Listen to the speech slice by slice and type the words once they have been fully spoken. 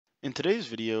In today's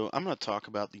video, I'm going to talk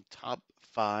about the top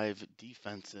 5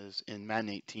 defenses in Madden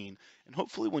 18. And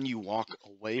hopefully when you walk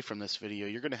away from this video,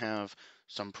 you're going to have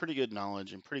some pretty good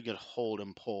knowledge and pretty good hold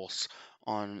and pulse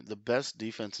on the best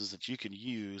defenses that you can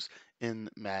use in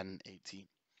Madden 18.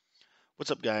 What's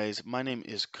up, guys? My name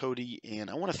is Cody, and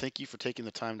I want to thank you for taking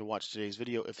the time to watch today's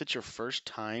video. If it's your first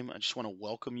time, I just want to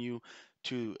welcome you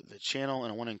to the channel,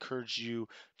 and I want to encourage you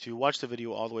to watch the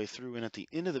video all the way through. And at the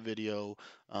end of the video,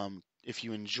 if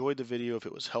you enjoyed the video, if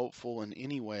it was helpful in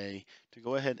any way, to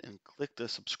go ahead and click the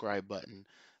subscribe button.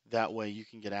 That way you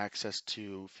can get access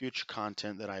to future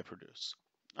content that I produce.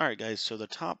 All right, guys, so the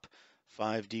top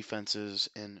 5 defenses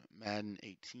in Madden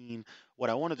 18.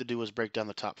 What I wanted to do was break down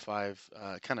the top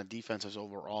 5 kind of defenses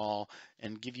overall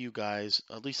and give you guys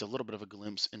at least a little bit of a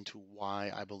glimpse into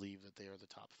why I believe that they are the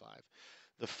top 5.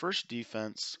 The first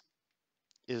defense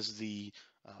is the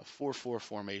 4-4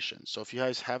 formation. So if you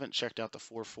guys haven't checked out the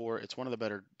 4-4, it's one of the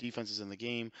better defenses in the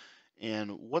game.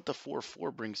 And what the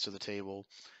 4-4 brings to the table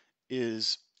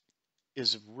is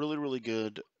really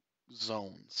good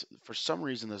zones. For some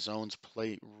reason, the zones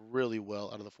play really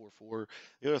well out of the 4-4.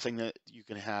 The other thing that you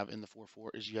can have in the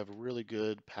 4-4 is you have really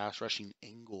good pass rushing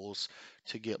angles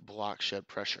to get block shed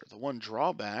pressure. The one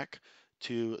drawback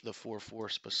to the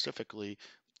 4-4 specifically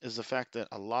is the fact that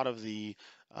a lot of the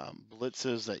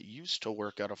blitzes that used to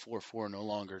work out of 4-4 no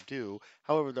longer do.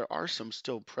 However, there are some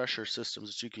still pressure systems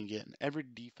that you can get in every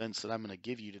defense that I'm going to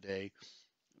give you today.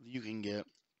 You can get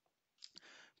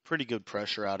pretty good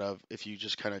pressure out of if you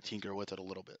just kind of tinker with it a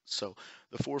little bit. So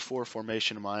the 4-4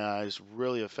 formation in my eyes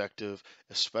really effective,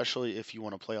 especially if you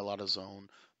want to play a lot of zone.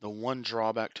 The one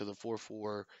drawback to the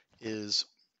 4-4 is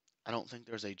I don't think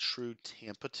there's a true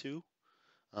Tampa 2.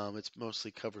 It's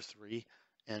mostly cover 3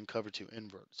 and cover 2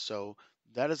 invert. So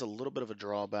that is a little bit of a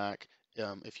drawback.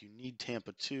 If you need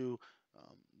Tampa 2,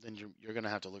 then you're going to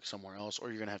have to look somewhere else, or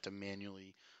you're going to have to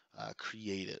manually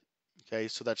create it. Okay,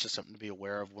 so that's just something to be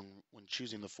aware of when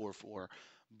choosing the 4-4.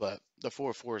 But the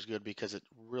 4-4 is good because it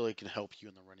really can help you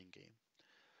in the running game.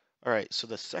 All right, so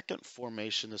the second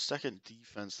formation, the second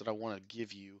defense that I want to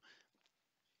give you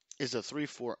is a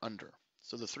 3-4 under.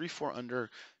 So the 3-4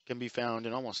 under can be found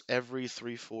in almost every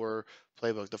 3-4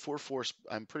 playbook. The 4-4,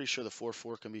 I'm pretty sure the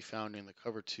 4-4 can be found in the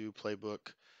cover 2 playbook,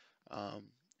 and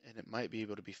it might be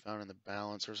able to be found in the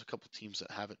balance. There's a couple teams that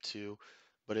have it too,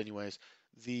 but anyways,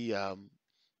 the oh,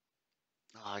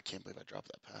 I can't believe I dropped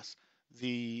that pass.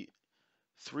 The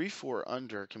 3-4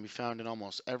 under can be found in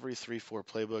almost every 3-4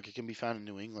 playbook. It can be found in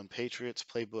New England Patriots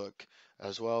playbook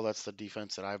as well. That's the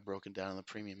defense that I've broken down in the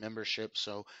premium membership.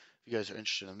 So if you guys are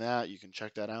interested in that, you can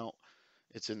check that out.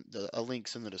 It's in a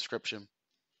link's in the description.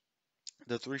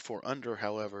 The 3-4 under,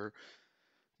 however,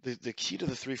 the key to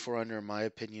the 3-4 under, in my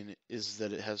opinion, is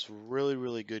that it has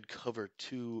really good cover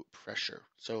 2 pressure.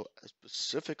 So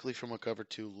specifically from a cover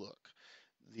 2 look,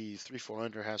 the 3-4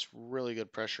 under has really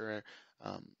good pressure,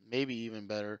 maybe even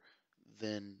better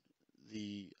than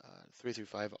the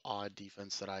 3-5 odd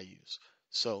defense that I use.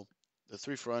 So the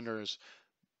 3-4 under is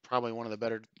probably one of the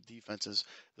better defenses.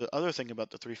 The other thing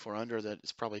about the 3-4 under that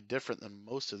is probably different than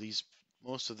most of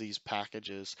these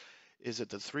packages is that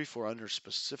the 3-4 under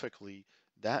specifically,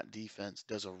 that defense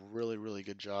does a really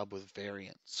good job with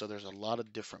variance. So there's a lot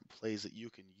of different plays that you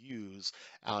can use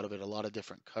out of it, a lot of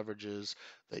different coverages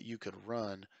that you could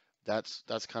run. That's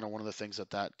kind of one of the things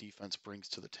that that defense brings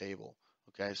to the table.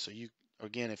 Okay, so you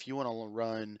again, if you want to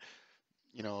run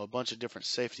a bunch of different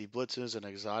safety blitzes and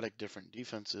exotic different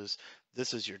defenses,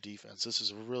 this is your defense. This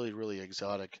is a really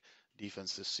exotic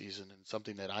defense this season, and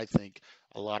something that I think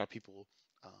a lot of people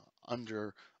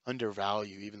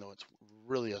undervalue, even though it's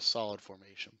really a solid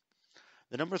formation.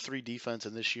 The number 3 defense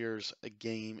in this year's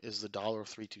game is the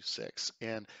 $326,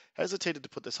 and hesitated to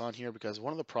put this on here because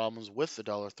one of the problems with the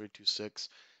 $326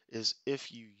 is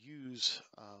if you use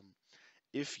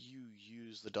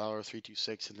the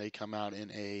 $326 and they come out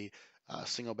in a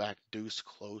single back deuce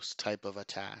close type of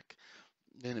attack,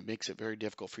 then it makes it very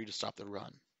difficult for you to stop the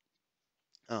run.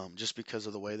 Just because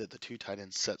of the way that the 2 tight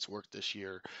end sets work this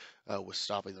year with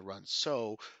stopping the run.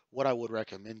 So what I would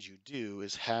recommend you do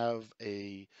is have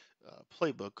a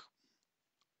playbook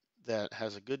that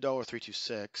has a good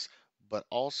 $326, but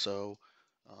also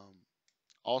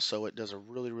it does a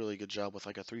really good job with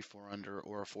like a 3-4 under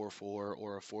or a 4-4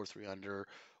 or a 4-3 under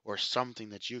or something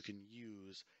that you can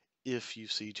use if you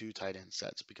see 2 tight end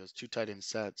sets, because 2 tight end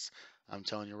sets, I'm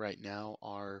telling you right now,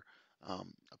 are a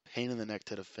pain in the neck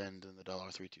to defend in the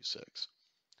 $326.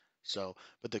 So,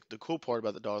 but the cool part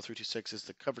about the $326 is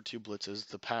the cover 2 blitzes,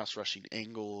 the pass rushing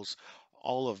angles,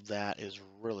 all of that is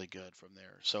really good from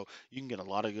there. So you can get a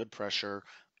lot of good pressure,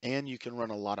 and you can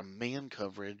run a lot of man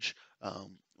coverage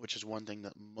which is one thing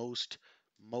that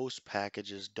most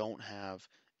packages don't have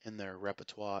in their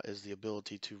repertoire, is the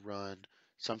ability to run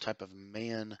some type of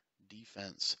man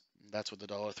defense. That's what the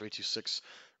 $326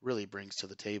 really brings to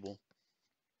the table.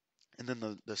 And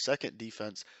then the second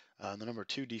defense, the number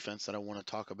two defense that I want to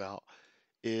talk about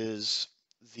is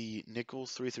the nickel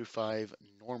 3 through 5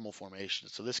 normal formation.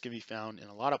 So this can be found in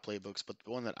a lot of playbooks, but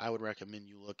the one that I would recommend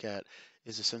you look at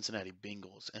is the Cincinnati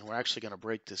Bengals. And we're actually going to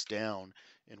break this down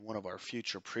in one of our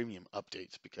future premium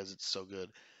updates because it's so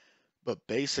good. But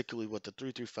basically what the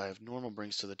 3 through 5 normal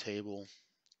brings to the table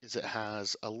is it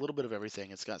has a little bit of everything.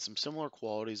 It's got some similar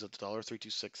qualities that the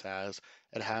 $326 has.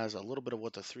 It has a little bit of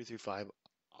what the 3 through 5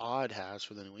 odd has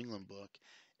for the New England book,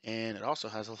 and it also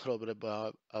has a little bit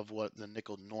of what the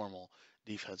nickel normal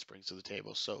defense brings to the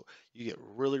table. So you get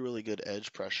really, really good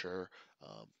edge pressure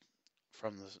um,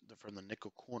 from the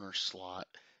nickel corner slot.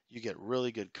 You get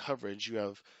really good coverage. You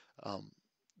have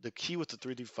the key with the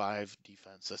 3 through 5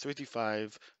 defense. The 3 through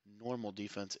 5 normal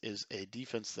defense is a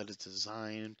defense that is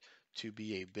designed to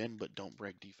be a bend but don't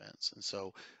break defense, and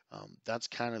so that's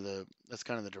kind of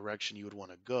the direction you would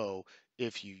want to go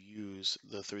if you use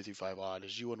the 3 through 5 odd.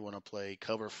 Is you would want to play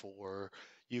cover 4.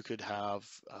 You could have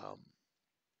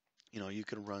you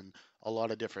can run a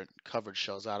lot of different coverage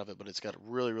shells out of it, but it's got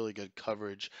really, really good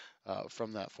coverage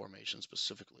from that formation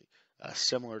specifically,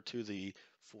 similar to the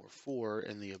 4-4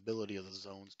 and the ability of the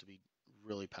zones to be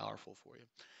really powerful for you.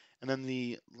 And then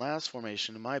the last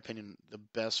formation, in my opinion, the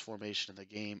best formation in the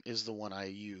game is the one I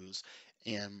use,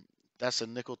 and that's a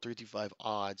nickel 3 through 5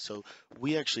 odd. So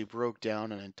we actually broke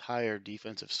down an entire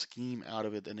defensive scheme out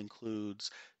of it that includes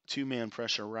two-man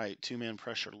pressure right, two-man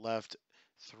pressure left,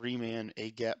 three-man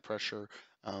A-gap pressure,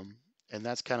 um, and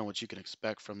that's kind of what you can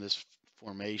expect from this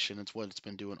formation. It's what it's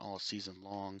been doing all season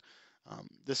long.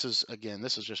 This is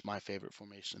just my favorite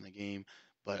formation in the game,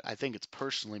 but I think it's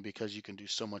personally because you can do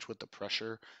so much with the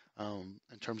pressure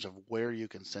in terms of where you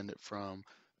can send it from.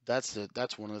 That's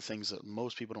one of the things that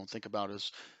most people don't think about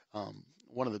is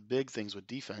one of the big things with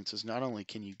defense is not only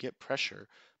can you get pressure,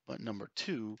 but number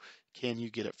two, can you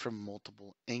get it from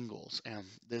multiple angles? And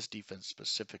this defense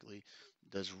specifically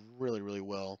does really, really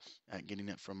well at getting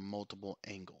it from multiple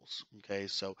angles. Okay,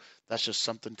 so that's just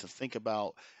something to think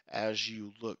about as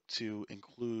you look to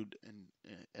include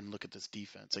and look at this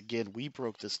defense. Again, we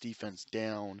broke this defense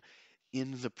down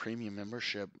in the premium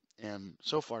membership, and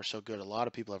so far so good. A lot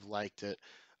of people have liked it.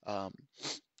 Um,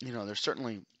 there's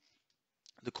certainly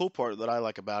the cool part that I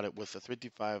like about it with the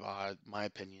 55 odd, my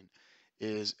opinion,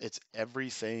 is it's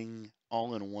everything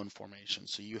all in one formation.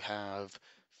 So you have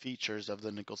features of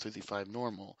the nickel 55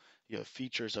 normal, you have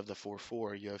features of the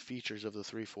 4-4, you have features of the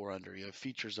 3-4 under, you have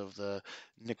features of the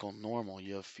nickel normal,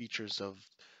 you have features of,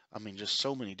 I mean, just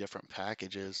so many different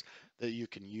packages that you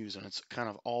can use, and it's kind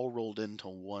of all rolled into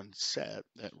one set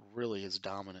that really is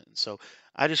dominant. And so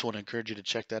I just want to encourage you to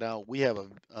check that out. We have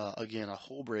again a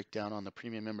whole breakdown on the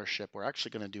premium membership. We're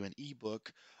actually going to do an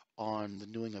ebook on the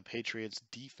New England Patriots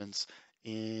defense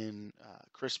in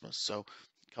Christmas. So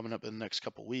coming up in the next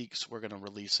couple weeks, we're going to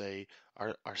release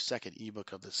our second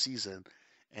ebook of the season,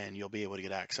 and you'll be able to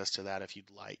get access to that if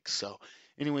you'd like. So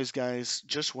anyways, guys,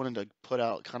 just wanted to put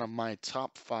out kind of my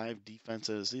top 5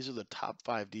 defenses. These are the top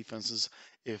 5 defenses.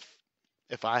 If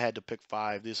I had to pick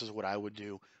 5, this is what I would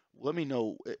do. Let me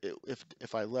know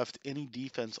if I left any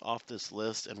defense off this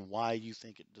list and why you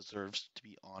think it deserves to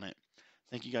be on it.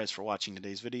 Thank you guys for watching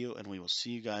today's video, and we will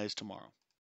see you guys tomorrow.